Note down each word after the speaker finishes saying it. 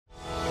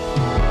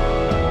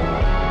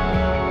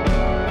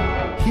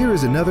Here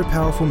is another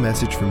powerful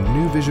message from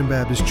New Vision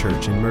Baptist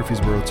Church in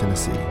Murfreesboro,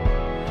 Tennessee.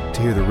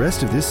 To hear the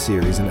rest of this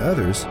series and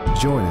others,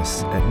 join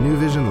us at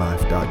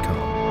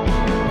newvisionlife.com.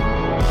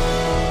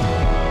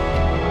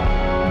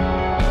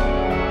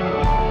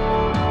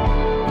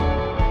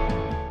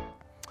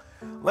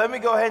 Let me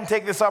go ahead and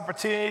take this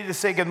opportunity to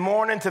say good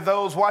morning to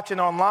those watching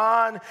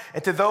online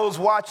and to those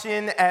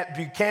watching at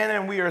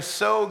Buchanan. We are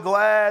so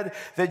glad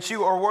that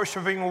you are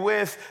worshiping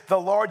with the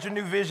larger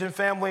New Vision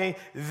family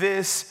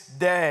this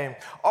day.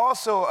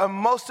 Also,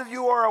 most of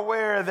you are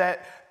aware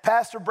that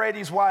Pastor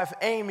Brady's wife,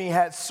 Amy,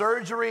 had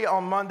surgery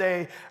on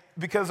Monday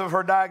because of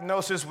her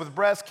diagnosis with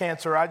breast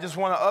cancer. I just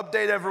want to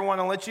update everyone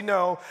and let you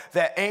know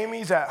that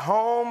Amy's at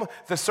home.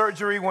 The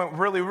surgery went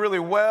really, really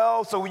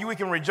well, so we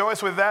can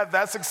rejoice with that.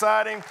 That's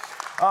exciting.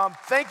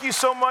 Thank you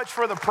so much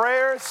for the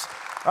prayers.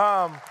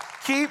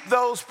 Keep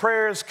those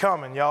prayers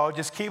coming, y'all.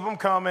 Just keep them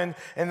coming,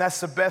 and that's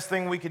the best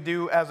thing we could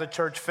do as a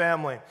church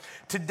family.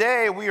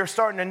 Today, we are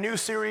starting a new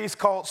series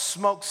called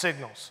Smoke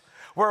Signals,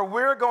 where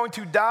we're going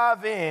to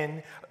dive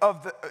in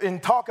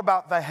and talk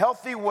about the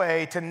healthy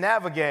way to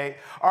navigate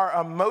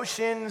our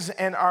emotions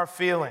and our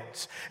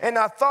feelings. And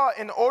I thought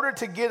in order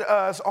to get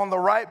us on the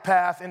right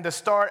path and to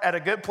start at a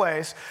good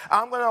place,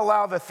 I'm going to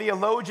allow the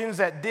theologians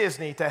at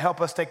Disney to help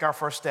us take our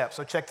first step.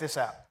 So check this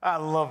out. I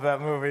love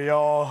that movie,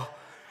 y'all.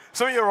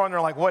 Some of you are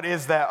wondering, like, what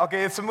is that?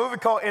 Okay, it's a movie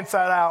called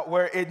Inside Out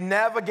where it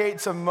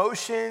navigates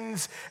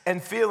emotions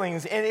and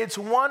feelings. And it's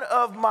one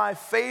of my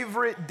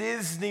favorite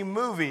Disney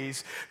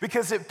movies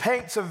because it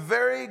paints a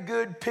very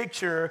good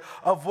picture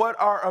of what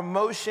our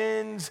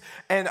emotions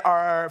and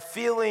our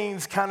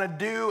feelings kind of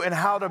do and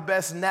how to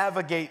best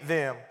navigate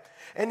them.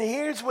 And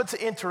here's what's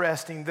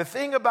interesting. The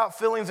thing about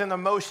feelings and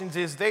emotions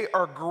is they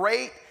are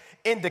great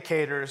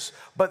indicators,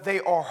 but they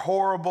are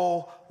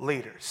horrible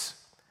leaders.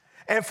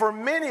 And for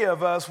many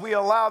of us, we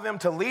allow them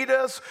to lead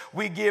us,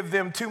 we give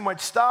them too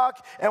much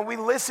stock, and we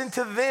listen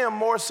to them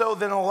more so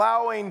than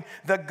allowing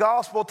the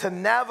gospel to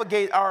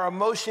navigate our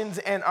emotions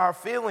and our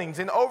feelings.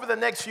 And over the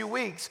next few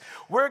weeks,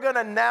 we're going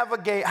to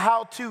navigate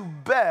how to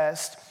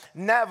best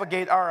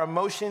navigate our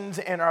emotions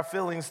and our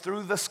feelings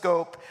through the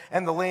scope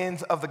and the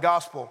lens of the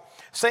gospel.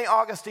 St.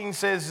 Augustine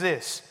says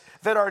this,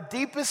 that our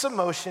deepest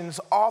emotions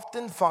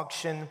often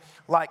function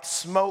like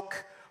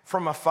smoke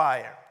from a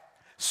fire.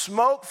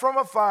 Smoke from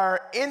a fire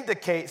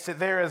indicates that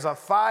there is a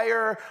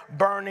fire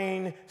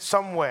burning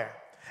somewhere.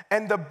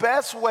 And the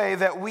best way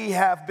that we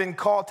have been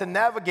called to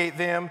navigate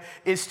them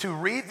is to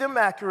read them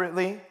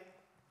accurately,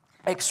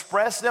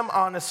 express them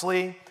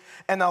honestly,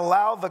 and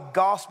allow the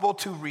gospel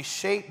to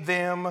reshape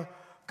them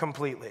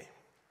completely.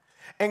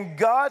 And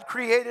God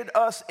created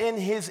us in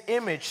his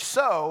image.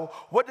 So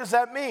what does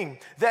that mean?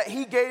 That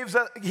he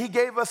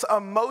gave us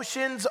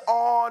emotions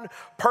on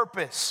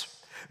purpose.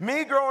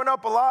 Me growing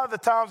up, a lot of the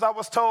times I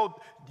was told,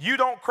 you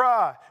don't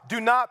cry, do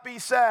not be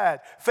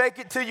sad, fake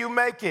it till you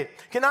make it.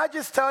 Can I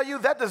just tell you,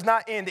 that does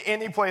not end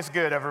any place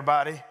good,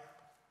 everybody.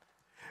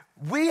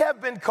 We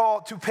have been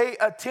called to pay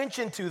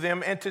attention to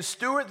them and to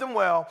steward them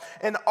well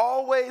and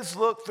always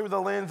look through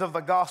the lens of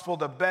the gospel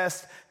to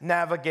best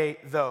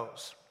navigate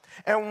those.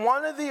 And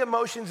one of the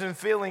emotions and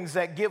feelings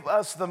that give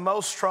us the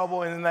most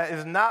trouble and that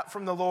is not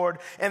from the Lord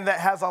and that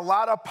has a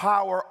lot of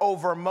power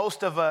over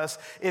most of us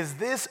is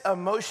this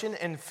emotion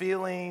and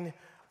feeling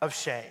of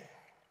shame.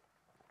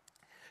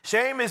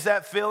 Shame is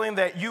that feeling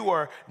that you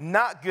are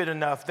not good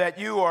enough, that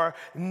you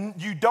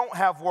don't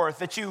have worth,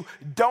 that you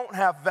don't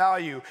have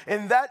value.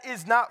 And that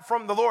is not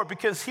from the Lord,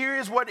 because here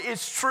is what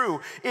is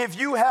true. If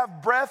you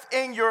have breath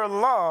in your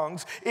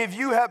lungs, if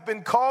you have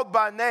been called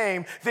by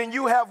name, then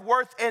you have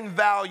worth and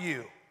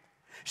value.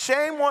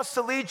 Shame wants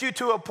to lead you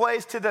to a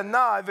place to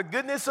deny the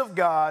goodness of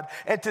God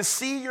and to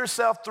see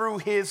yourself through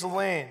his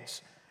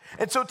lens.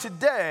 And so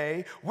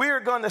today, we're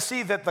going to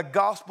see that the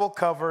gospel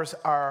covers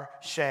our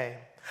shame.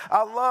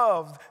 I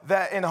love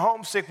that in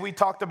Homesick, we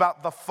talked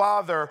about the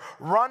father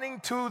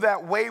running to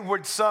that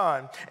wayward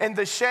son and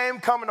the shame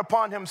coming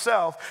upon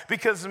himself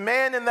because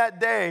men in that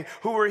day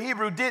who were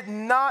Hebrew did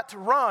not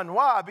run.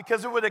 Why?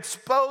 Because it would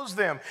expose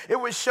them. It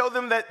would show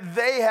them that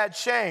they had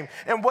shame.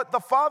 And what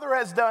the father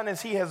has done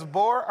is he has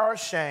bore our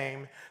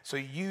shame so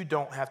you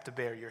don't have to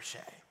bear your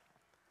shame.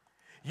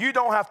 You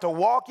don't have to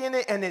walk in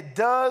it, and it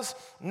does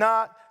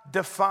not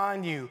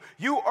define you.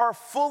 You are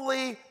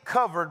fully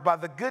covered by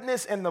the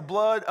goodness and the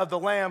blood of the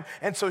Lamb,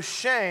 and so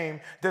shame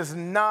does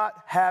not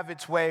have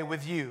its way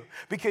with you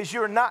because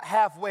you're not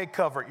halfway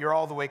covered, you're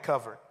all the way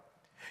covered.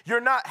 You're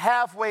not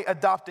halfway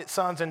adopted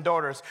sons and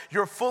daughters,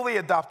 you're fully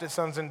adopted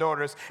sons and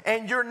daughters,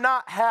 and you're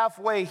not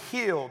halfway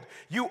healed.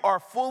 You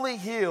are fully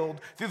healed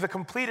through the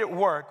completed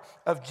work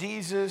of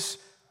Jesus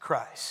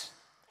Christ.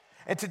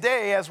 And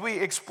today, as we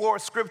explore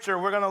Scripture,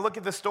 we're going to look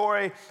at the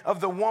story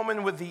of the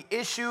woman with the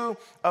issue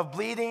of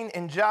bleeding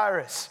and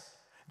Jairus.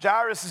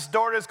 Jairus'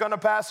 daughter is going to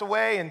pass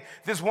away, and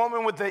this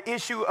woman with the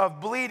issue of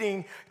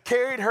bleeding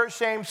carried her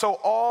shame so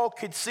all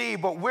could see.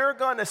 But we're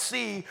going to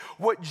see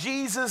what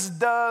Jesus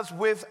does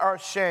with our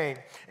shame.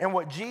 And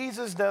what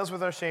Jesus does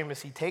with our shame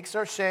is he takes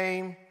our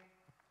shame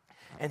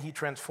and he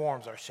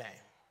transforms our shame.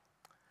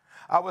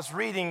 I was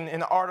reading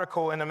an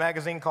article in a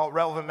magazine called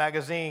Relevant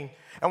Magazine,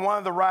 and one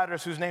of the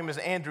writers, whose name is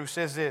Andrew,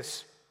 says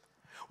this: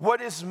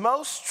 "What is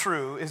most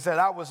true is that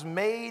I was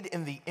made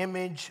in the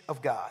image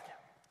of God,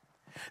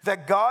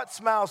 that God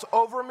smiles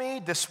over me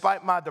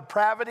despite my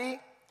depravity,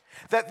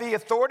 that the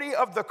authority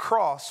of the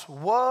cross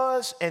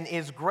was and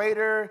is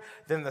greater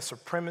than the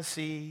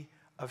supremacy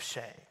of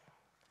shame."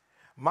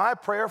 My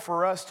prayer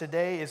for us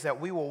today is that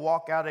we will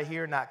walk out of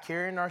here not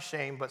carrying our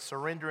shame, but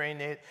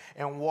surrendering it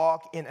and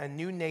walk in a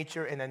new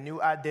nature and a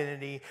new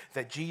identity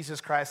that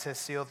Jesus Christ has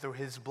sealed through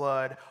his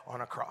blood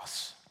on a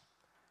cross.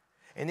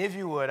 And if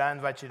you would, I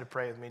invite you to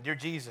pray with me. Dear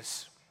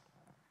Jesus,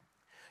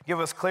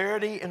 give us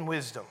clarity and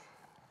wisdom.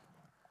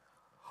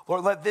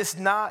 Lord, let this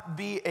not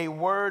be a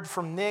word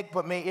from Nick,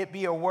 but may it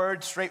be a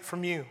word straight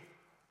from you.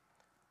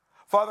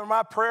 Father,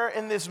 my prayer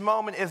in this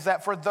moment is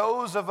that for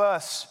those of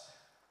us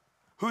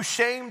who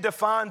shame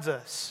defines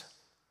us,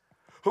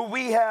 who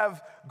we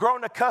have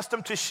grown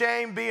accustomed to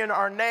shame being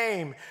our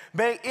name,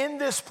 may in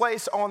this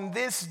place on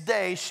this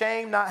day,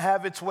 shame not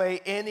have its way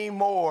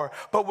anymore,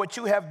 but what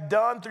you have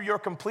done through your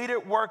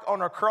completed work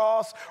on a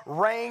cross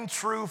reign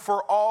true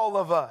for all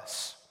of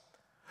us.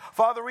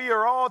 Father, we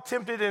are all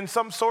tempted in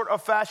some sort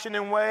of fashion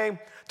and way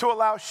to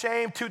allow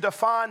shame to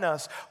define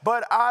us,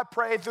 but I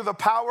pray through the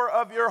power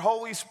of your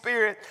Holy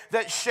Spirit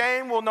that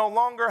shame will no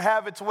longer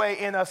have its way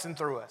in us and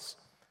through us.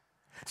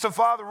 So,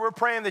 Father, we're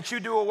praying that you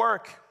do a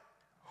work.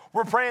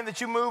 We're praying that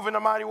you move in a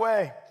mighty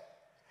way.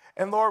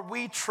 And, Lord,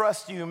 we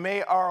trust you.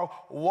 May our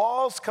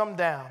walls come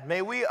down.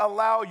 May we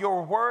allow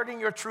your word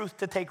and your truth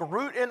to take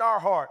root in our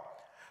heart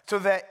so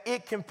that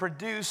it can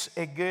produce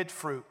a good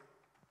fruit.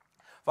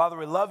 Father,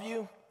 we love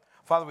you.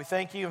 Father, we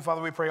thank you. And,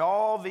 Father, we pray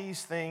all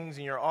these things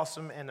in your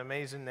awesome and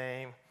amazing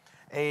name.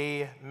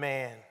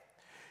 Amen.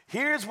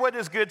 Here's what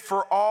is good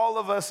for all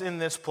of us in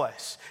this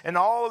place and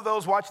all of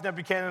those watching at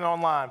Buchanan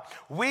Online.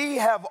 We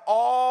have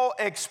all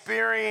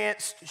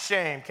experienced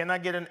shame. Can I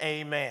get an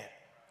amen?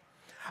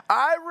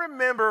 I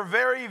remember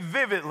very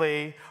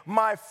vividly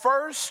my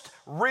first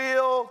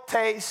real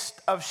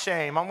taste of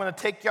shame. I'm going to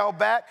take y'all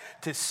back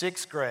to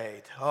sixth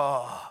grade.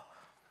 Oh,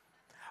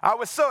 I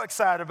was so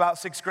excited about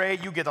sixth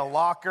grade. You get a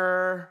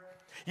locker.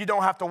 You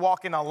don't have to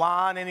walk in a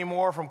line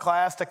anymore from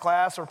class to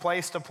class or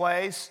place to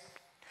place.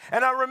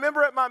 And I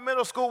remember at my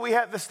middle school, we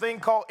had this thing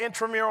called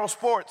intramural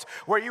sports,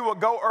 where you would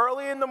go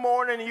early in the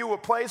morning and you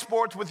would play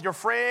sports with your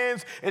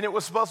friends, and it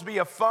was supposed to be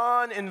a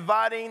fun,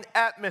 inviting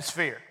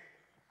atmosphere.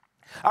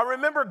 I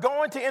remember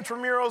going to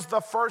intramurals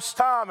the first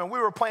time, and we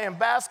were playing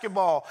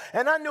basketball,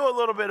 and I knew a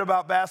little bit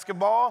about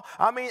basketball.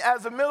 I mean,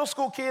 as a middle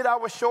school kid, I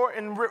was short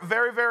and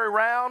very, very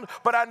round,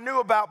 but I knew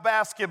about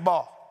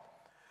basketball.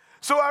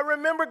 So I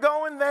remember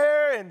going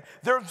there, and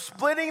they're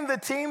splitting the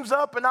teams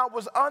up, and I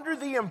was under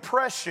the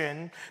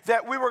impression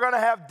that we were going to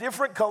have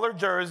different colored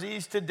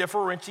jerseys to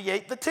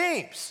differentiate the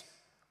teams.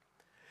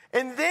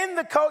 And then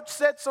the coach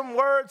said some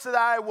words that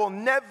I will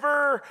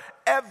never,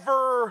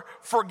 ever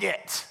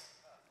forget.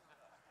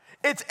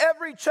 It's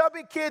every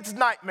chubby kid's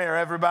nightmare,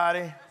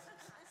 everybody.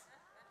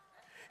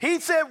 He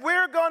said,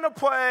 we're going to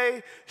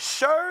play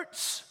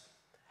shirts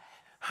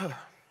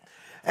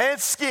and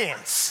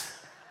skins.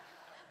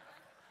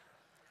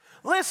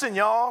 Listen,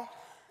 y'all,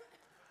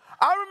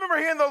 I remember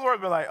hearing those words,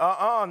 be like,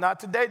 not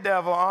today,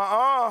 devil,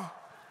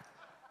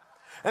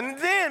 And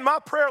then my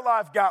prayer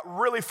life got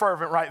really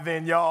fervent right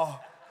then, y'all.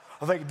 I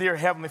was like, dear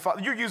Heavenly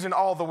Father, you're using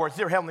all the words.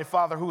 Dear Heavenly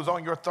Father who is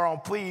on your throne,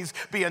 please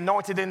be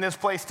anointed in this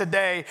place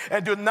today,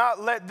 and do not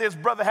let this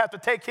brother have to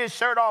take his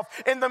shirt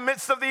off in the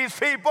midst of these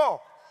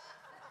people.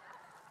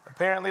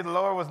 Apparently, the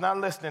Lord was not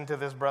listening to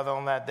this brother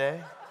on that day.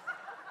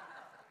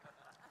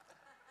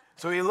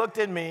 So he looked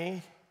at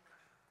me.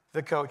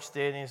 The coach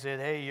did, and he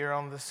said, hey, you're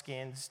on the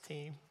skins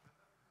team.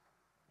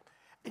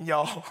 And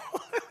y'all,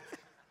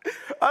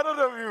 I don't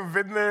know if you've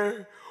been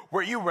there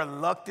where you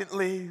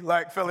reluctantly,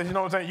 like, fellas, you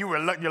know what I'm saying?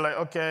 You're like,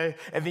 okay.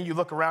 And then you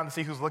look around to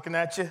see who's looking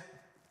at you.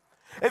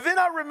 And then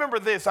I remember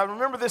this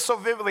so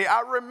vividly.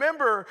 I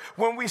remember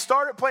when we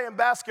started playing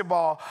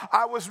basketball,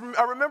 I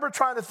remember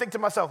trying to think to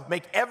myself,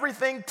 make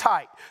everything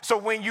tight so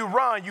when you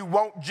run, you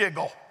won't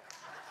jiggle.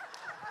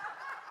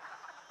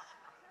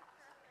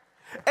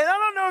 And I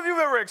don't know if you've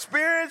ever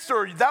experienced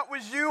or that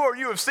was you or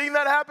you have seen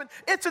that happen.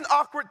 It's an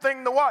awkward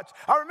thing to watch.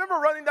 I remember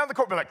running down the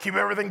court, be like, keep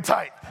everything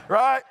tight,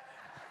 right?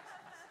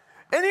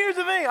 And here's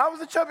the thing. I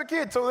was a chubby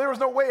kid, so there was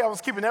no way I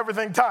was keeping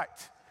everything tight.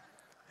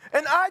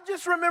 And I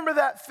just remember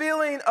that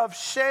feeling of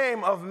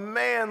shame of,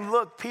 man,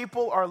 look,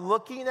 people are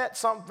looking at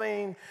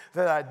something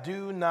that I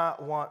do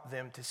not want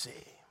them to see.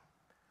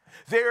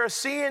 They are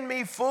seeing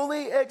me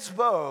fully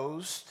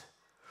exposed,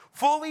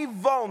 fully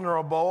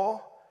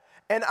vulnerable,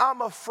 and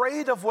I'm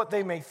afraid of what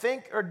they may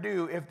think or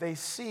do if they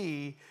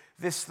see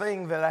this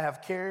thing that I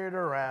have carried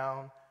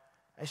around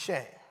as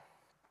shame.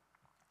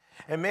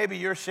 And maybe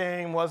your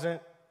shame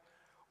wasn't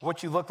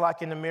what you look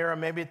like in the mirror.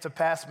 Maybe it's a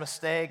past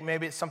mistake.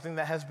 Maybe it's something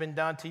that has been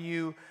done to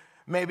you.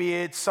 Maybe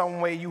it's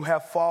some way you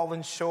have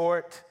fallen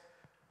short.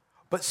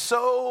 But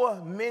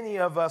so many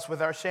of us,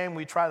 with our shame,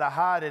 we try to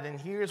hide it. And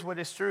here's what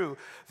is true.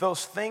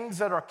 Those things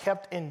that are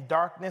kept in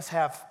darkness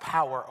have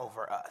power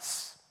over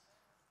us.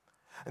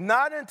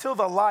 Not until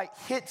the light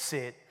hits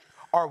it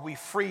are we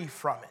free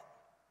from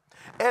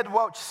it. Ed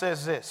Welch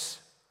says this: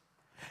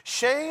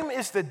 shame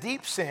is the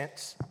deep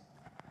sense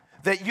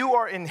that you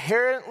are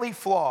inherently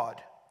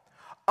flawed,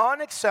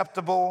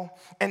 unacceptable,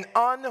 and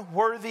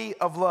unworthy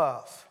of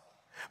love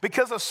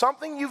because of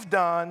something you've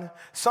done,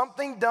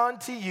 something done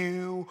to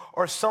you,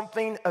 or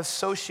something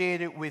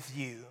associated with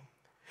you.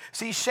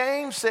 See,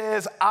 shame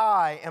says,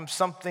 I am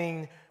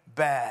something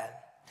bad.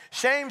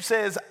 Shame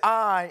says,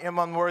 I am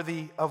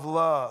unworthy of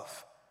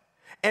love.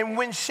 And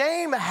when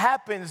shame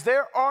happens,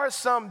 there are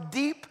some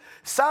deep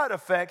side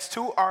effects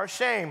to our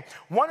shame.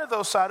 One of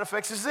those side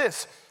effects is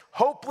this: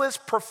 hopeless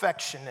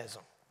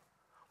perfectionism.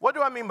 What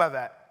do I mean by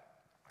that?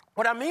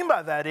 What I mean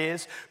by that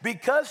is,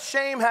 because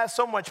shame has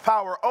so much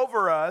power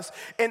over us,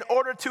 in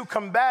order to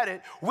combat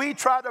it, we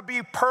try to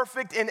be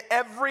perfect in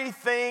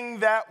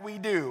everything that we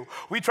do.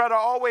 We try to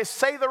always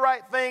say the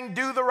right thing,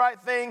 do the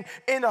right thing,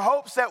 in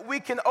hopes that we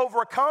can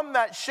overcome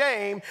that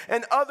shame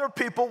and other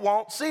people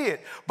won't see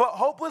it. But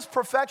hopeless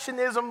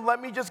perfectionism,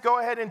 let me just go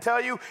ahead and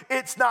tell you,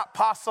 it's not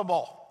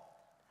possible.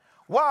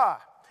 Why?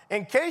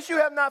 In case you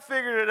have not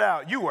figured it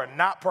out, you are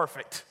not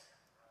perfect.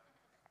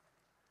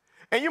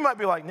 And you might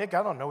be like, Nick,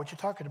 I don't know what you're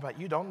talking about.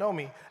 You don't know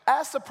me.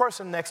 Ask the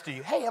person next to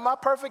you, hey, am I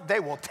perfect? They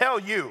will tell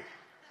you.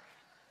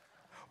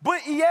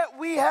 But yet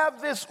we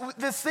have this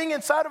thing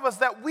inside of us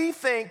that we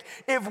think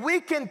if we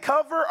can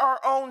cover our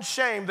own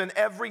shame, then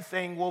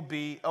everything will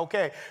be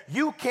okay.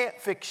 You can't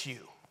fix you.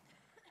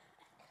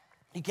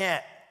 You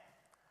can't.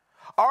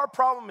 Our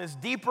problem is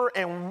deeper,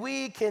 and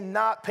we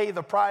cannot pay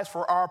the price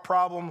for our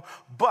problem.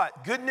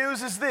 But good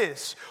news is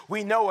this: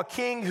 we know a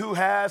king who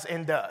has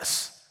and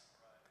does.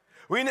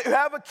 We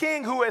have a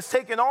king who has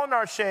taken on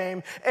our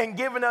shame and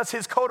given us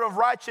his coat of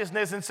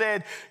righteousness and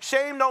said,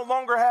 shame no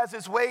longer has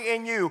its way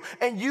in you.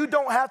 And you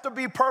don't have to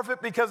be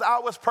perfect because I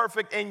was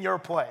perfect in your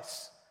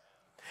place.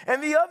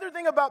 And the other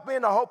thing about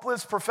being a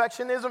hopeless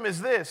perfectionism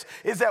is this,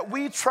 is that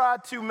we try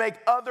to make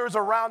others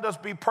around us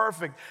be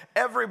perfect.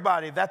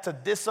 Everybody, that's a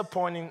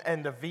disappointing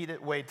and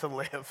defeated way to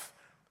live.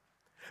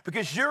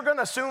 Because you're going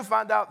to soon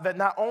find out that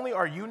not only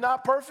are you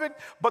not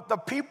perfect, but the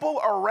people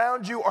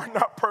around you are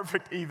not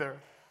perfect either.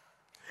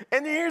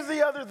 And here's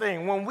the other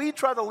thing. When we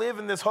try to live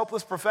in this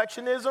hopeless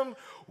perfectionism,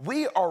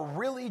 we are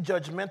really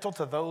judgmental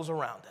to those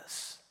around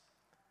us.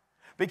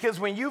 Because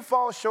when you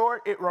fall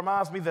short, it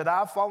reminds me that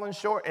I've fallen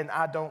short, and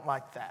I don't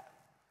like that.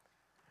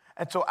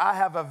 And so I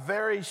have a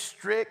very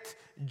strict,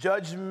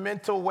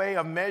 judgmental way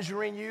of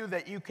measuring you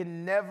that you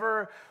can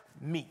never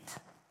meet.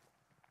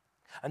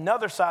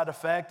 Another side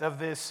effect of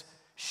this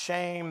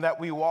shame that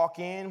we walk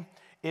in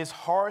is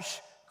harsh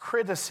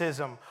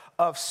criticism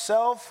of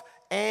self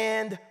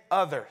and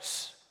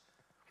others.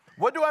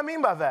 What do I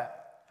mean by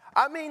that?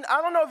 I mean,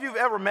 I don't know if you've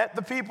ever met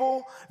the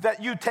people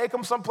that you take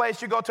them someplace,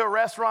 you go to a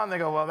restaurant, and they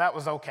go, well, that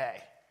was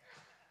okay.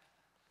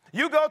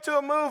 You go to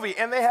a movie,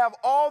 and they have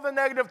all the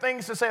negative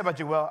things to say about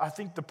you. Well, I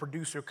think the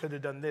producer could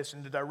have done this,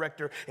 and the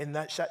director in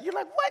that shot. You're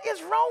like, what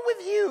is wrong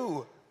with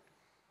you?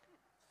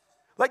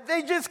 Like,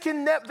 they just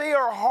they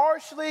are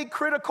harshly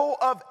critical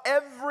of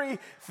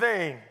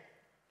everything.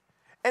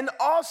 And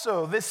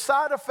also, this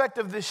side effect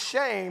of this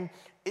shame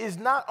is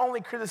not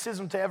only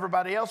criticism to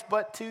everybody else,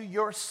 but to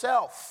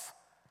yourself.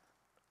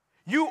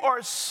 You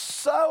are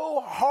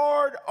so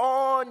hard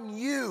on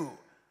you.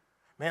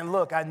 Man,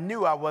 look, I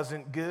knew I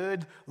wasn't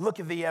good. Look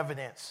at the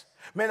evidence.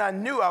 Man, I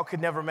knew I could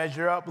never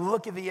measure up.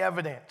 Look at the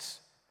evidence.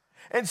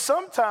 And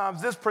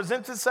sometimes this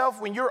presents itself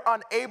when you're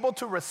unable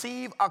to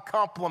receive a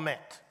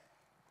compliment.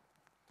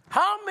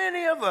 How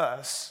many of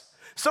us,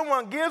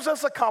 someone gives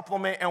us a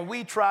compliment and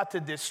we try to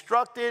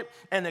destruct it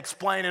and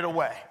explain it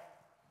away?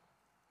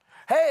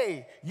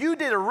 Hey, you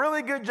did a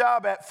really good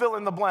job at fill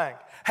in the blank.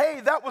 Hey,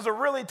 that was a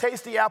really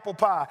tasty apple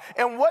pie.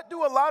 And what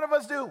do a lot of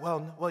us do?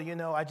 Well, you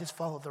know, I just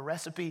followed the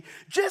recipe.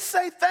 Just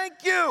say thank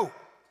you.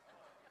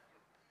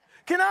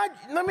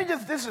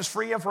 This is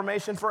free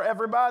information for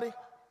everybody.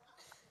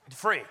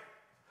 Free.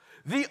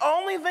 The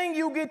only thing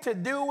you get to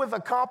do with a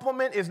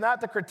compliment is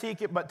not to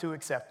critique it, but to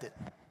accept it.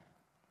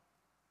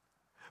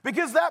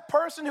 Because that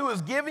person who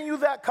is giving you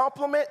that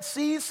compliment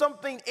sees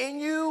something in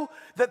you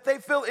that they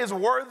feel is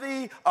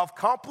worthy of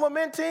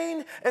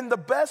complimenting, and the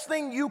best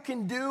thing you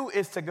can do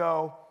is to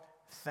go,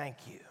 thank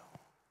you.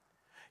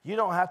 You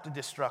don't have to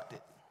destruct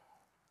it.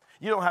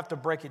 You don't have to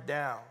break it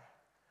down.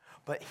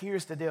 But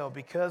here's the deal.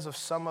 Because of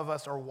some of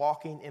us are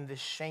walking in this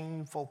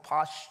shameful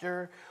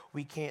posture,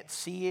 we can't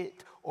see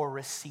it or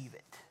receive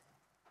it.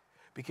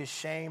 Because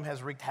shame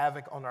has wreaked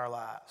havoc on our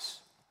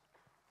lives.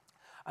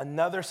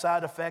 Another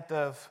side effect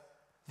of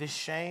this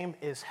shame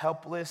is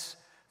helpless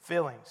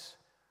feelings.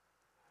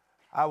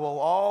 I will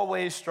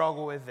always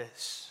struggle with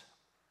this.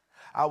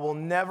 I will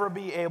never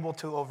be able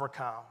to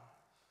overcome.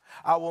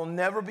 I will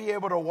never be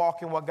able to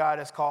walk in what God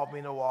has called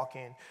me to walk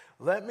in.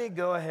 Let me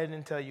go ahead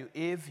and tell you,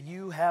 if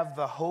you have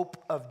the hope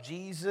of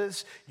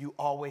Jesus, you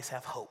always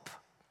have hope.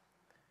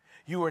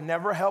 You are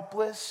never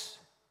helpless.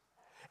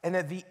 And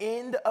at the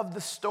end of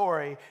the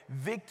story,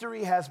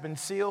 victory has been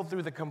sealed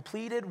through the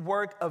completed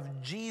work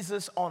of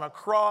Jesus on a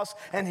cross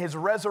and his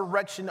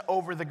resurrection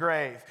over the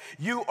grave.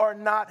 You are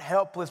not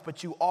helpless,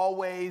 but you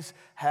always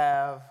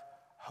have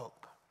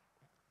hope.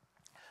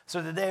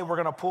 So today we're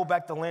going to pull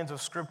back the lens of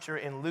Scripture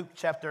in Luke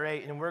chapter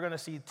 8, and we're going to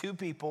see two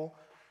people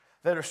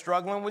that are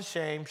struggling with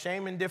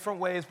shame in different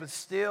ways, but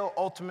still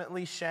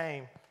ultimately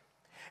shame.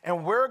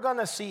 And we're going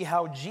to see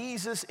how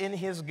Jesus, in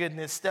his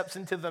goodness, steps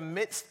into the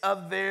midst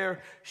of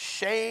their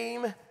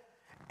shame,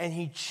 and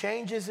he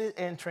changes it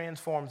and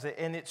transforms it.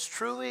 And it's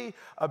truly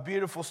a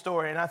beautiful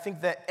story. And I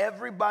think that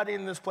everybody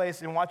in this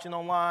place and watching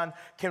online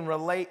can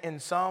relate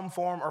in some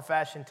form or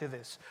fashion to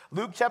this.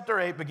 Luke chapter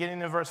 8, beginning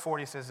in verse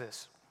 40, says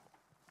this.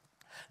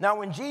 Now,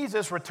 when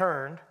Jesus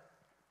returned,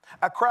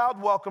 a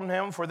crowd welcomed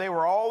him, for they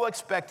were all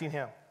expecting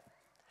him.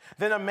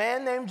 Then a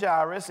man named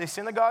Jairus, a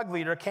synagogue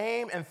leader,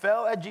 came and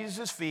fell at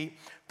Jesus' feet,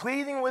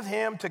 pleading with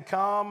him to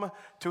come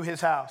to his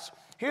house.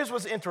 Here's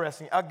what's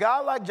interesting. A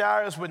guy like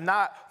Jairus would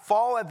not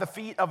fall at the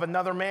feet of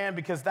another man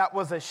because that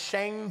was a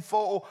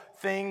shameful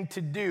thing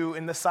to do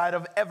in the sight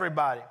of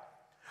everybody.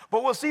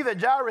 But we'll see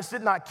that Jairus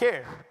did not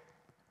care.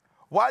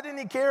 Why didn't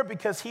he care?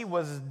 Because he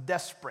was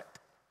desperate.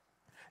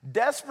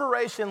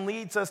 Desperation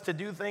leads us to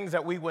do things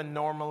that we would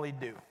normally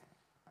do.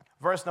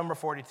 Verse number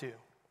 42.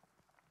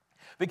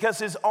 Because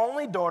his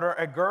only daughter,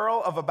 a girl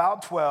of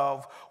about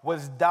 12,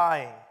 was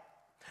dying.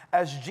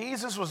 As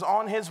Jesus was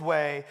on his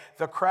way,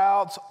 the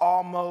crowds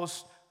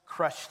almost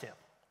crushed him.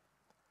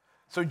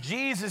 So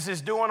Jesus is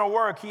doing a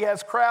work. He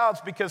has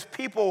crowds because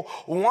people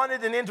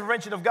wanted an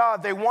intervention of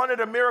God. They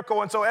wanted a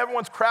miracle, and so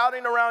everyone's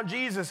crowding around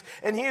Jesus.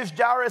 And here's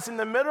Jairus in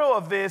the middle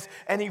of this,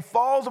 and he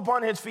falls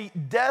upon his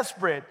feet,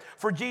 desperate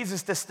for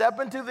Jesus to step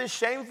into this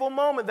shameful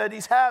moment that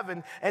he's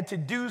having and to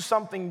do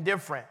something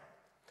different.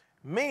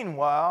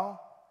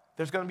 Meanwhile,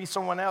 there's going to be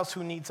someone else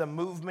who needs a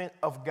movement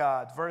of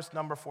God. Verse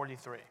number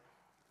 43.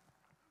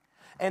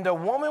 And a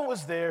woman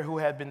was there who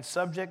had been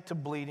subject to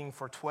bleeding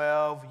for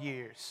 12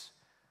 years,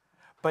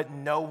 but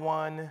no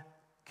one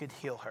could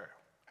heal her.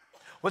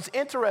 What's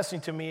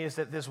interesting to me is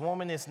that this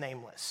woman is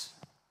nameless.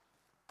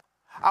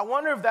 I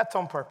wonder if that's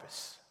on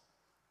purpose.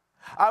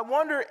 I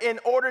wonder, in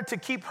order to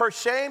keep her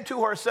shame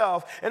to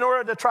herself, in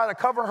order to try to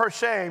cover her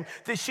shame,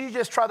 did she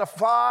just try to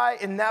fly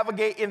and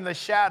navigate in the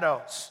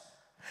shadows?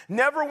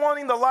 Never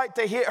wanting the light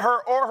to hit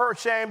her or her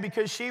shame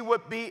because she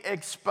would be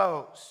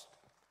exposed.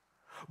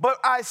 But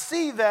I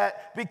see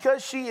that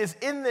because she is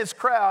in this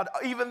crowd,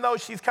 even though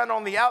she's kind of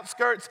on the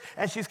outskirts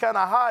and she's kind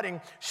of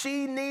hiding,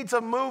 she needs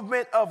a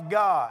movement of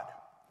God.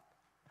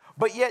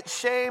 But yet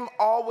shame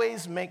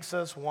always makes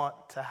us want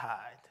to hide.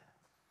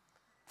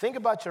 Think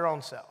about your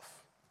own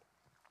self.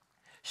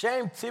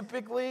 Shame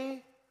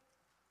typically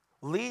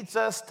leads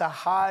us to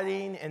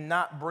hiding and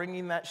not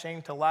bringing that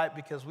shame to light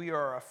because we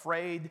are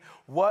afraid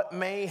what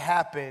may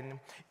happen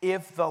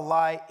if the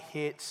light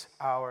hits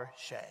our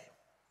shame.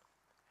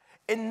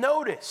 And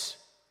notice,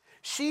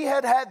 she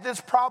had had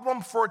this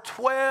problem for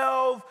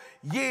 12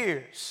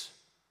 years.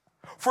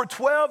 For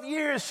 12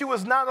 years, she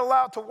was not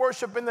allowed to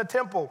worship in the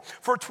temple.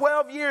 For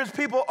 12 years,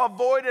 people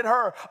avoided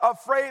her,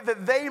 afraid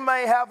that they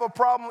may have a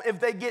problem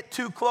if they get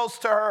too close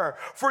to her.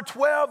 For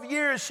 12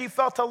 years, she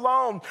felt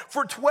alone.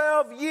 For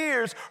 12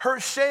 years, her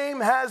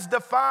shame has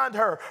defined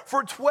her.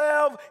 For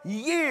 12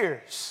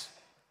 years,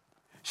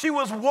 she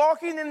was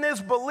walking in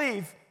this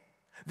belief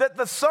that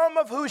the sum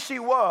of who she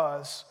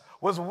was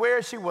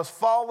where she was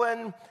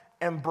fallen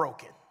and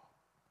broken.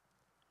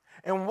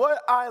 And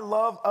what I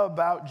love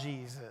about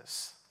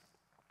Jesus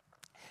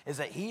is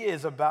that he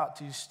is about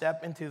to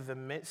step into the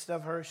midst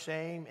of her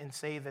shame and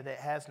say that it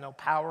has no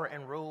power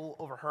and rule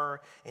over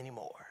her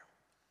anymore.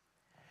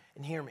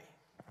 And hear me,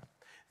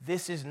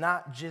 this is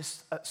not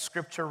just a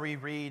scripture we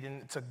read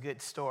and it's a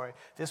good story.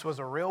 This was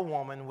a real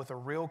woman with a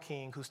real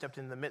king who stepped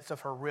in the midst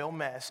of her real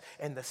mess,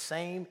 and the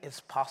same is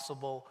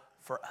possible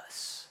for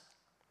us.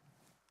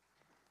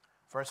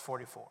 Verse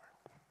 44.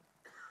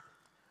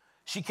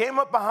 She came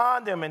up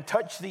behind him and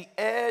touched the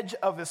edge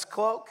of his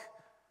cloak,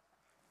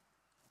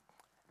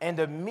 and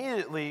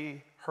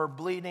immediately her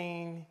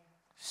bleeding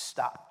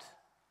stopped.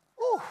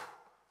 Whew.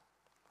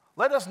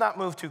 Let us not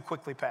move too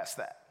quickly past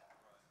that.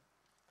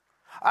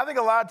 I think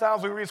a lot of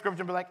times we read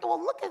scripture and be like, oh, well,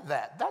 look at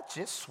that. That's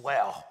just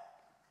swell.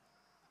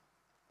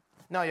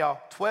 No,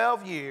 y'all,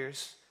 12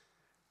 years,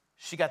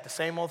 she got the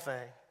same old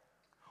thing,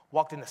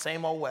 walked in the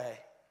same old way,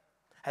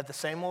 had the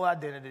same old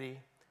identity.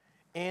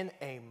 In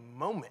a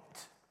moment,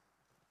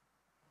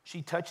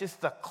 she touches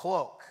the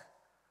cloak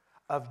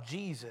of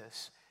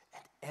Jesus,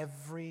 and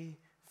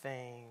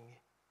everything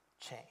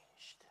changed.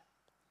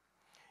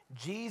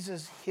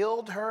 Jesus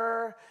healed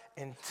her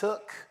and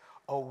took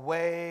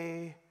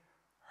away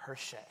her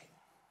shame.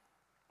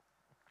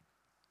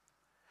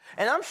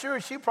 And I'm sure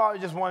she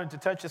probably just wanted to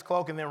touch his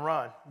cloak and then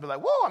run. Be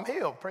like, whoa, I'm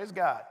healed, praise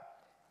God.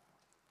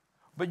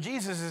 But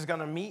Jesus is going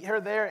to meet her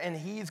there, and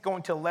he's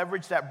going to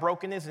leverage that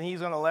brokenness, and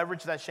he's going to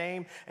leverage that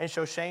shame and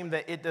show shame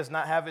that it does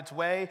not have its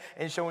way,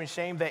 and showing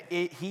shame that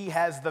he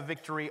has the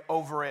victory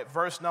over it.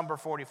 Verse number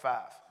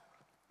 45.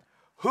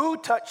 Who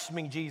touched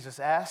me, Jesus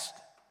asked.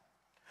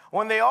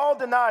 When they all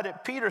denied it,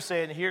 Peter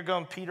said, and here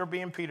comes Peter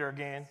being Peter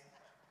again.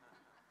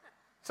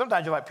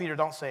 Sometimes you're like, Peter,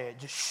 don't say it,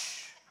 just shh.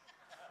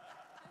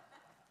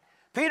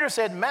 Peter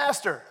said,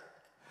 Master,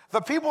 the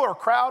people are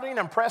crowding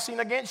and pressing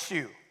against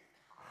you.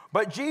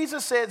 But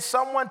Jesus said,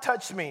 someone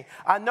touched me.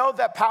 I know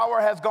that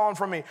power has gone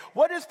from me.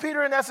 What is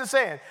Peter in essence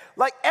saying?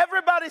 Like,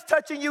 everybody's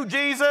touching you,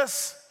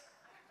 Jesus.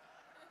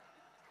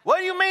 What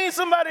do you mean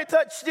somebody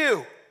touched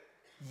you?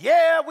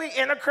 Yeah, we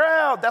in a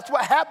crowd. That's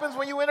what happens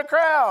when you in a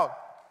crowd.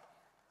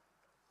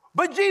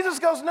 But Jesus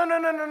goes,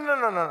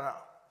 no.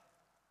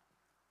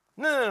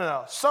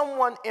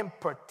 Someone in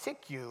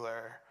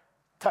particular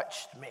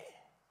touched me.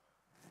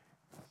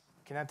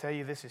 Can I tell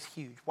you this is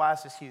huge? Why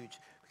is this huge?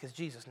 Because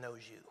Jesus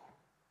knows you.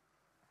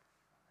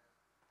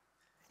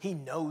 He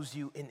knows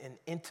you in an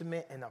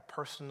intimate and a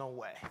personal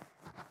way.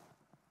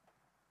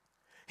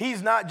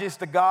 He's not just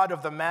the God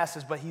of the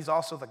masses, but he's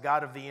also the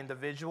God of the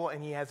individual,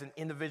 and he has an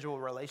individual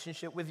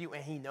relationship with you,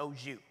 and he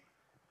knows you.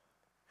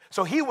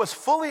 So he was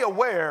fully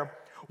aware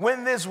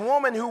when this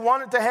woman who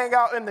wanted to hang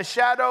out in the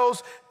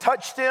shadows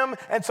touched him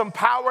and some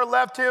power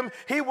left him.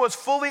 He was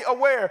fully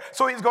aware.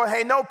 So he's going,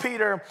 hey, no,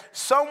 Peter,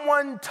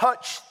 someone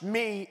touched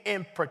me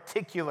in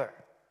particular.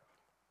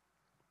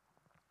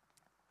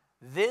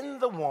 Then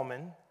the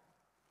woman,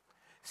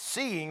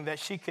 seeing that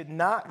she could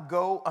not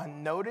go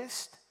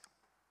unnoticed,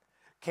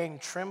 came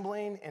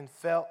trembling and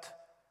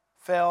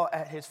fell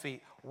at his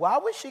feet. Why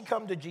would she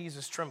come to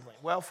Jesus trembling?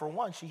 Well, for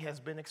one, she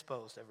has been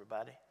exposed,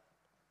 everybody.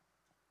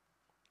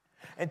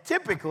 And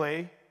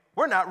typically,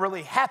 we're not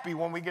really happy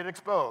when we get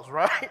exposed,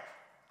 right?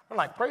 We're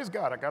like, praise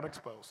God, I got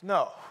exposed.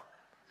 No.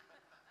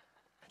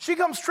 She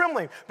comes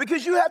trembling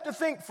because you have to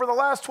think for the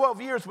last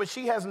 12 years, what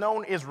she has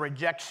known is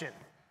rejection.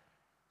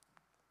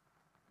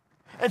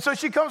 And so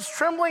she comes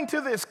trembling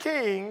to this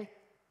king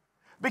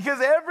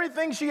because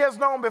everything she has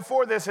known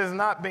before this has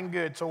not been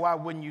good. So why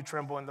wouldn't you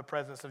tremble in the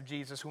presence of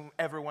Jesus, whom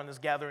everyone is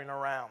gathering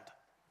around?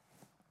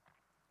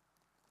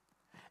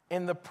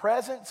 In the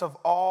presence of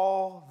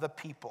all the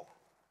people,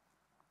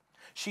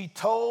 she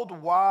told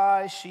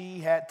why she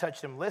had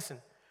touched him. Listen,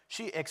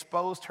 she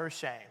exposed her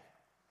shame.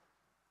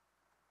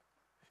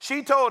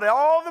 She told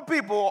all the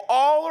people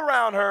all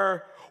around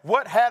her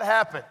what had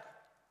happened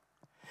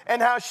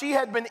and how she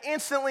had been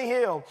instantly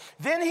healed.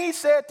 Then he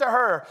said to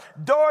her,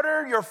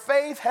 daughter, your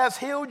faith has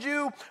healed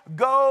you.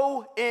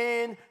 Go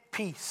in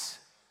peace.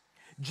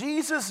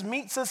 Jesus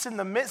meets us in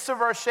the midst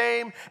of our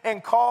shame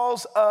and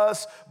calls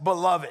us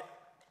beloved.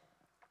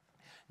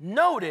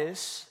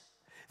 Notice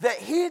that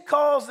he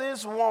calls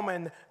this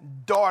woman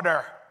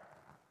daughter.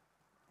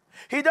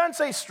 He doesn't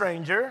say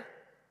stranger.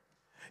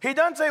 He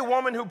doesn't say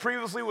woman who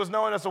previously was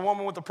known as a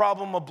woman with the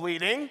problem of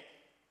bleeding.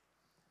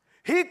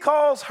 He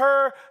calls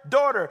her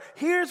daughter.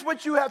 Here's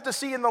what you have to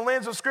see in the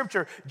lens of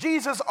Scripture.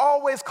 Jesus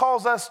always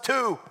calls us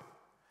to,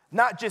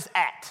 not just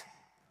at.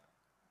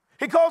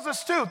 He calls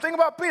us to. Think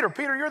about Peter.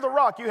 Peter, you're the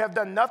rock. You have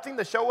done nothing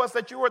to show us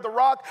that you are the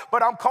rock,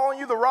 but I'm calling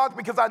you the rock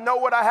because I know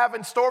what I have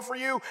in store for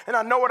you and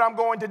I know what I'm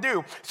going to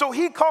do. So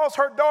he calls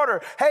her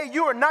daughter. Hey,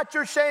 you are not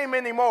your shame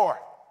anymore.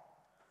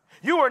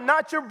 You are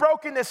not your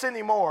brokenness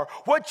anymore.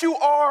 What you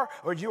are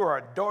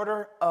a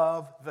daughter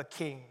of the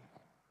King.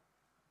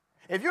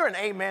 If you're an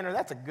amener,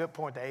 that's a good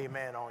point to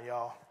amen on,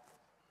 y'all.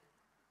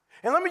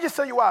 And let me just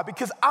tell you why.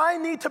 Because I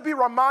need to be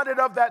reminded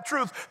of that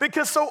truth.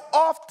 Because so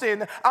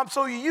often, I'm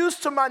so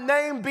used to my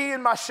name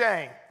being my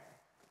shame.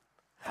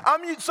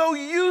 I'm so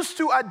used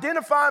to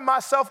identifying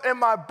myself in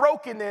my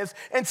brokenness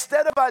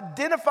instead of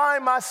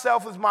identifying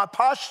myself as my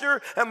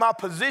posture and my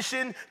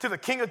position to the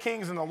King of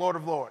Kings and the Lord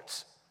of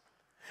Lords.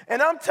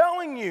 And I'm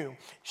telling you,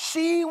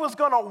 she was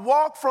going to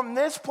walk from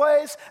this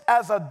place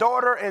as a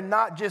daughter and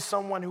not just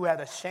someone who had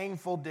a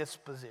shameful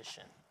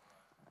disposition.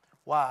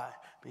 Why?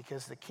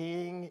 Because the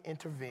king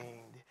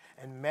intervened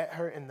and met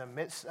her in the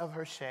midst of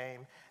her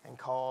shame and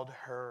called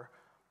her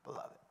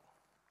beloved.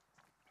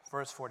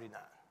 Verse 49.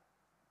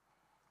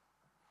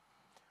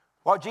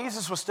 While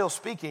Jesus was still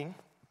speaking,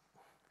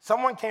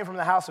 someone came from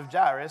the house of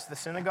Jairus, the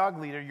synagogue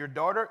leader. Your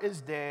daughter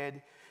is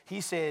dead. He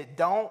said,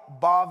 don't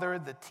bother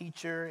the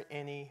teacher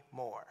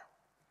anymore.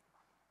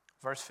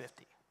 Verse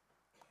 50.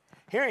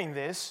 Hearing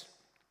this,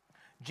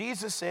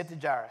 Jesus said to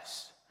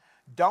Jairus,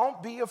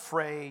 don't be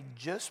afraid,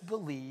 just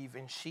believe,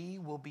 and she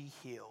will be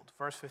healed.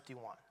 Verse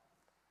 51.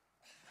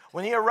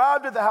 When he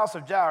arrived at the house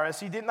of Jairus,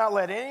 he did not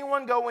let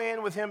anyone go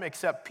in with him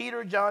except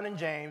Peter, John, and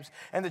James,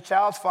 and the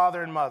child's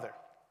father and mother.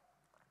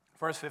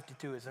 Verse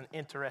 52 is an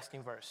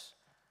interesting verse.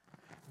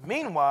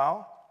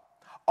 Meanwhile,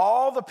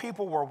 all the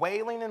people were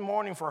wailing and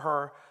mourning for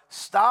her.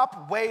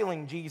 Stop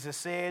wailing, Jesus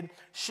said.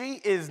 She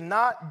is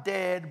not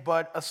dead,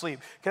 but asleep.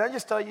 Can I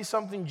just tell you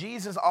something?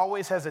 Jesus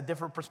always has a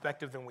different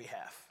perspective than we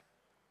have.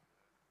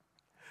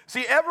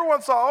 See,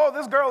 everyone saw, oh,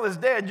 this girl is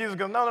dead. Jesus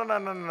goes,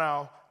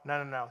 no.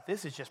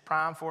 This is just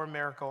prime for a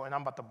miracle, and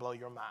I'm about to blow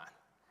your mind.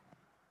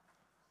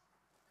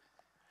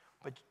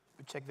 But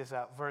check this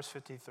out, verse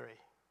 53.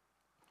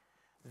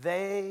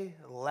 They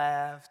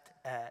laughed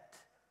at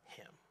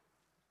him.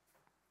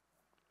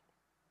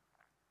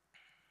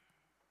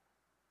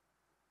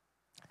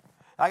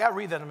 Like, I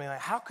read that and I'm like,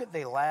 how could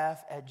they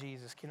laugh at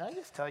Jesus? Can I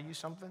just tell you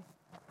something?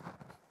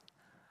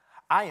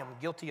 I am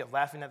guilty of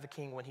laughing at the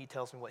king when he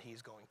tells me what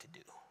he's going to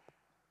do.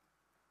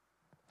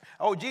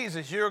 Oh,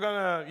 Jesus, you're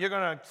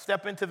gonna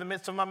step into the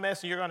midst of my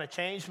mess and you're gonna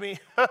change me?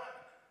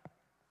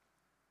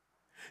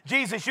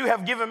 Jesus, you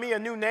have given me a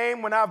new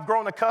name when I've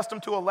grown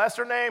accustomed to a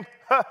lesser name?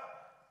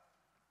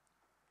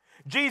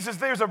 Jesus,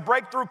 there's a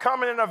breakthrough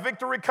coming and a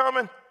victory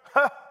coming?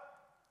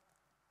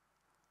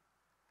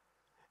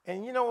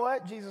 And you know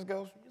what? Jesus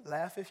goes,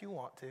 laugh if you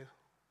want to.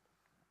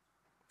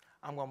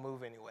 I'm gonna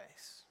move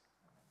anyways.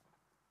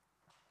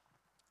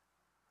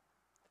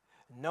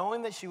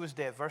 Knowing that she was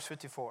dead, verse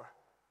 54.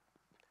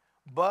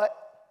 But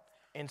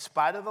in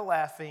spite of the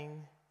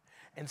laughing,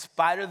 in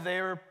spite of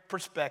their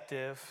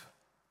perspective,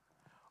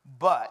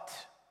 but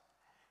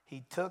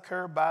he took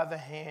her by the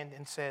hand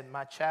and said,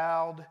 my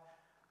child,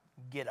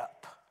 get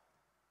up.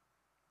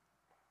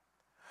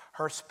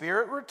 Her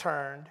spirit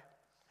returned,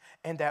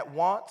 and at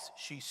once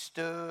she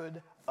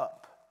stood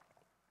up.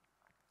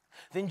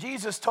 Then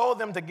Jesus told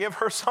them to give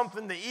her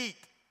something to eat.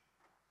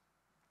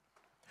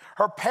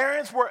 Her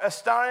parents were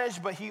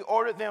astonished, but he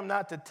ordered them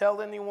not to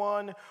tell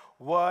anyone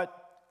what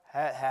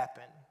had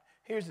happened.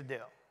 Here's the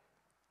deal.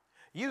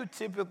 You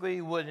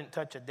typically wouldn't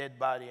touch a dead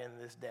body in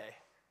this day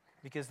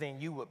because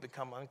then you would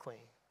become unclean.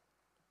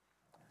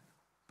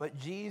 But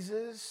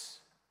Jesus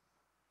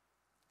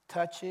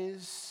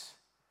touches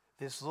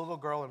this little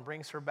girl and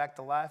brings her back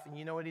to life. And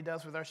you know what he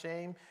does with our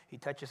shame? He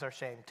touches our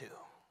shame too.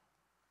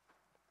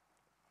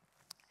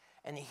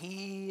 And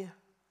he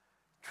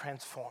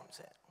transforms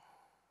it.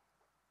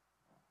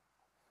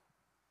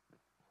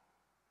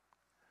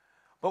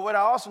 But what I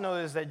also know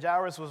is that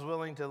Jairus was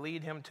willing to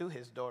lead him to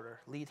his daughter,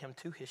 lead him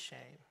to his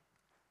shame.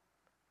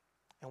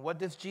 And what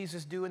does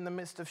Jesus do in the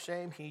midst of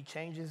shame? He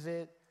changes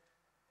it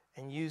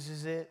and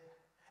uses it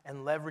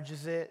and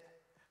leverages it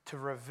to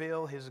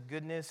reveal his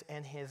goodness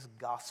and his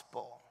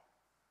gospel.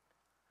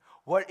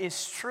 What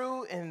is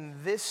true in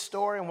this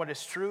story and what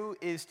is true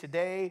is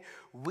today,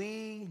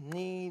 we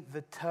need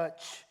the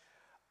touch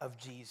of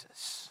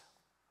Jesus.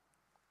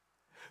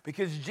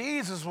 Because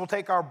Jesus will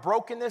take our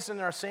brokenness and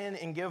our sin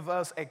and give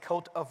us a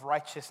coat of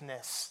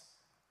righteousness.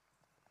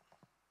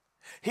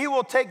 He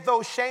will take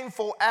those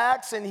shameful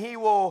acts and he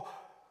will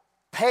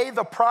pay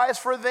the price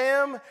for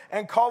them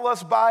and call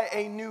us by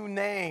a new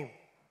name.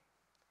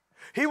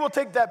 He will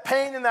take that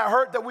pain and that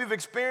hurt that we've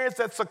experienced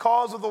that's the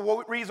cause of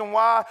the reason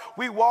why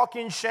we walk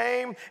in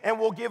shame and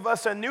will give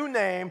us a new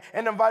name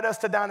and invite us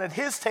to dine at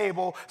his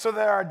table so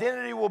that our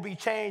identity will be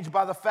changed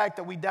by the fact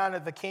that we dine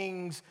at the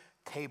king's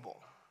table.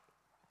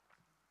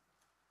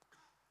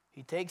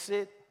 He takes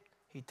it,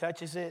 he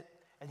touches it,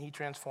 and he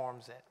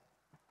transforms it.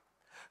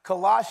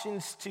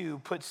 Colossians 2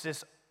 puts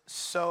this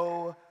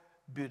so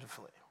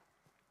beautifully.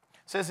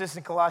 It says this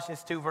in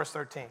Colossians 2, verse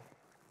 13.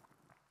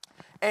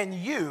 And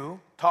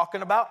you,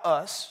 talking about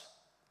us,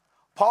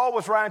 Paul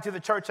was writing to the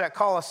church at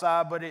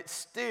Colossae, but it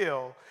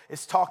still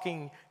is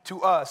talking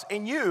to us.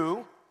 And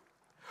you,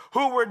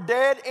 who were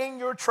dead in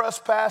your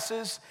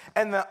trespasses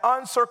and the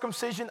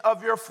uncircumcision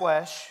of your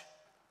flesh,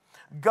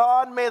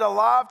 God made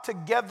alive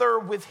together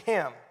with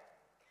him,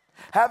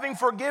 having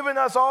forgiven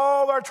us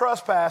all our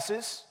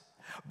trespasses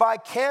by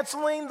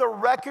canceling the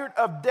record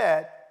of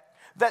debt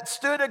that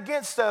stood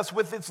against us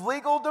with its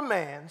legal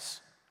demands.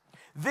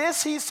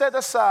 This he set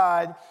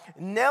aside,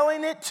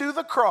 nailing it to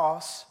the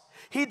cross.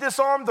 He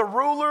disarmed the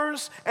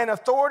rulers and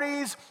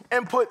authorities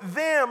and put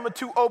them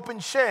to open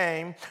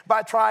shame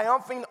by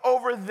triumphing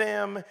over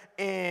them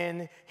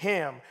in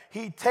him.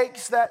 He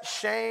takes that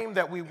shame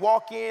that we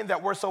walk in,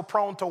 that we're so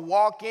prone to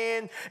walk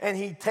in, and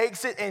he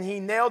takes it and he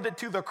nailed it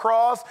to the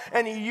cross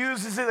and he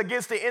uses it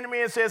against the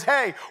enemy and says,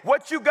 hey,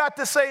 what you got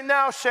to say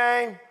now,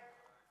 shame?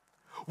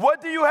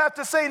 What do you have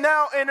to say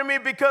now, enemy,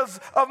 because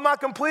of my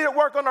completed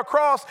work on the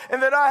cross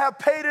and that I have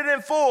paid it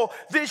in full?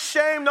 This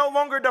shame no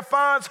longer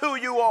defines who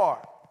you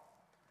are.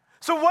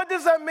 So what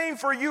does that mean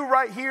for you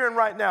right here and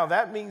right now?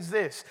 That means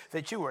this,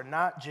 that you are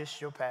not just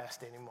your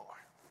past anymore.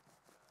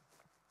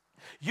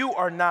 You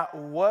are not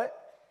what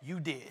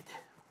you did.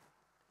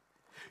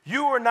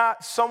 You are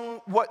not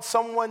what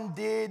someone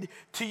did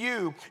to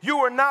you. You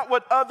are not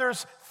what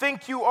others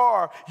think you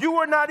are. You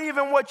are not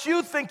even what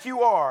you think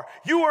you are.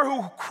 You are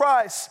who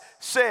Christ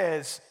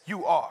says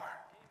you are.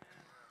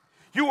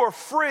 You are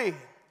free.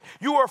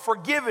 You are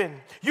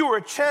forgiven. You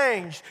are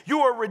changed.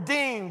 You are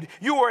redeemed.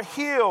 You are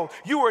healed.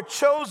 You are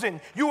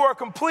chosen. You are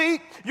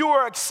complete. You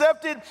are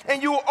accepted.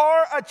 And you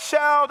are a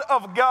child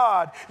of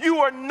God. You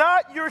are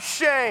not your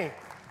shame.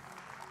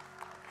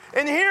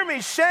 And hear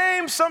me,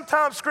 shame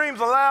sometimes screams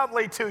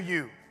loudly to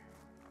you.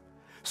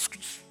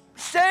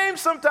 Shame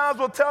sometimes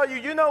will tell you,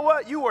 you know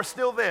what, you are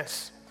still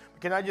this.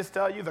 Can I just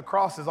tell you, the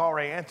cross has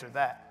already answered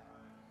that.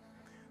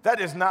 That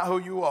is not who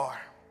you are.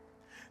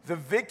 The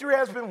victory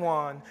has been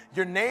won,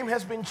 your name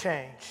has been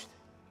changed,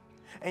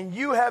 and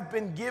you have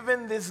been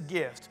given this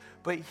gift.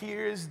 But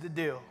here's the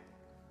deal.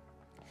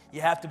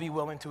 You have to be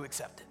willing to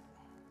accept it.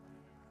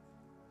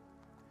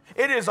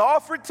 It is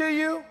offered to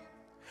you.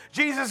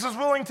 Jesus is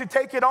willing to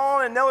take it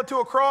on and nail it to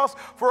a cross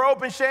for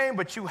open shame,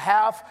 but you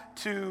have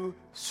to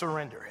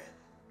surrender it.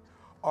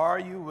 Are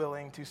you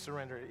willing to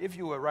surrender it? If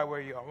you would, right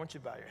where you are, I want you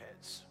to bow your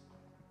heads.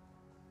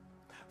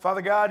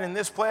 Father God, in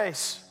this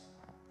place,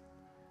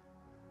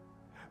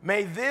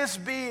 may this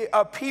be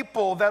a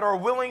people that are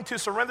willing to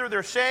surrender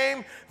their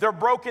shame, their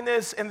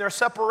brokenness, and their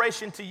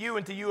separation to you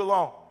and to you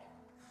alone.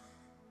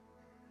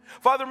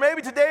 Father,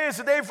 maybe today is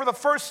the day for the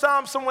first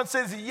time someone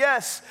says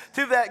yes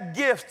to that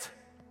gift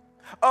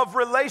of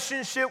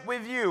relationship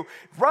with you.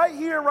 Right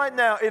here, right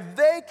now, if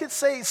they could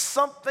say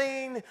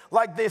something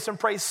like this and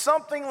pray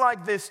something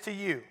like this to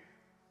you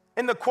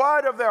in the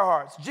quiet of their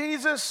hearts.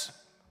 Jesus,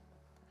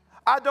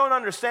 I don't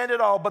understand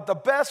it all, but the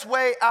best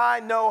way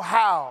I know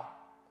how,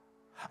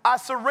 I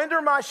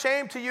surrender my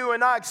shame to you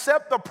and I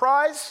accept the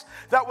price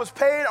that was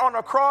paid on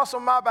a cross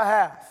on my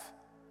behalf.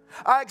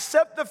 I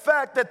accept the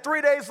fact that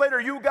 3 days later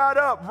you got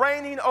up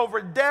reigning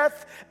over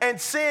death and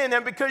sin,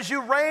 and because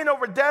you reign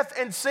over death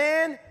and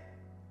sin,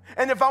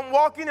 and if I'm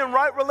walking in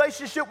right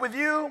relationship with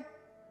you,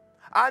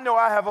 I know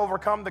I have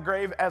overcome the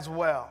grave as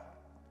well.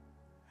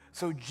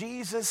 So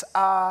Jesus,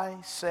 I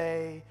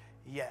say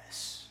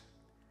yes.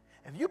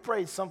 If you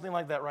prayed something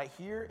like that right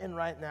here and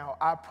right now,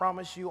 I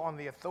promise you on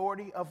the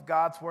authority of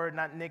God's word,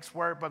 not Nick's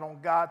word, but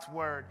on God's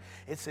word,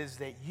 it says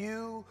that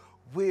you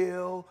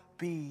will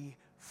be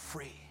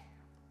free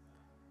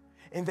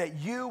and that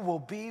you will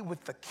be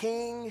with the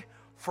King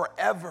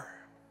forever.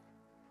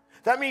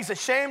 That means that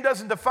shame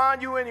doesn't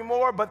define you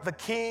anymore, but the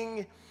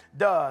King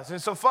does.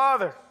 And so,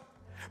 Father,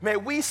 may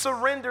we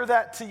surrender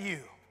that to you.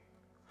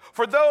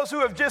 For those who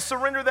have just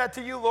surrendered that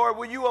to you, Lord,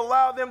 will you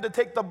allow them to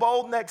take the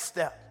bold next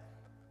step?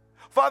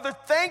 Father,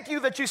 thank you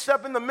that you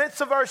step in the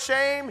midst of our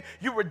shame,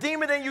 you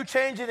redeem it and you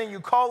change it, and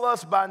you call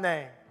us by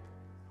name.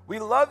 We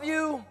love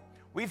you,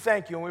 we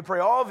thank you, and we pray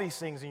all these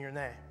things in your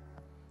name.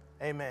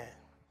 Amen.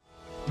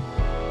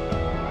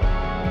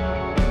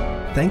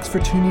 Thanks for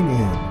tuning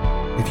in.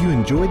 If you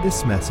enjoyed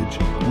this message,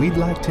 we'd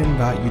like to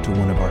invite you to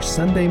one of our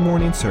Sunday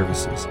morning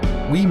services.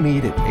 We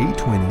meet at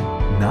 8:20,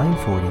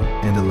 9:40,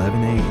 and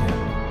 11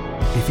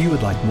 a.m. If you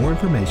would like more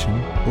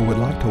information or would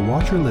like to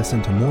watch or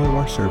listen to more of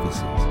our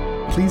services,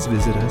 please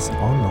visit us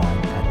online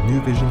at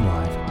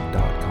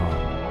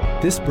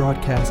newvisionlive.com. This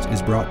broadcast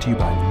is brought to you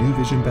by New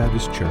Vision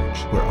Baptist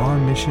Church, where our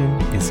mission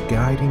is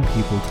guiding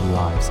people to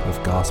lives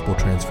of gospel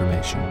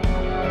transformation.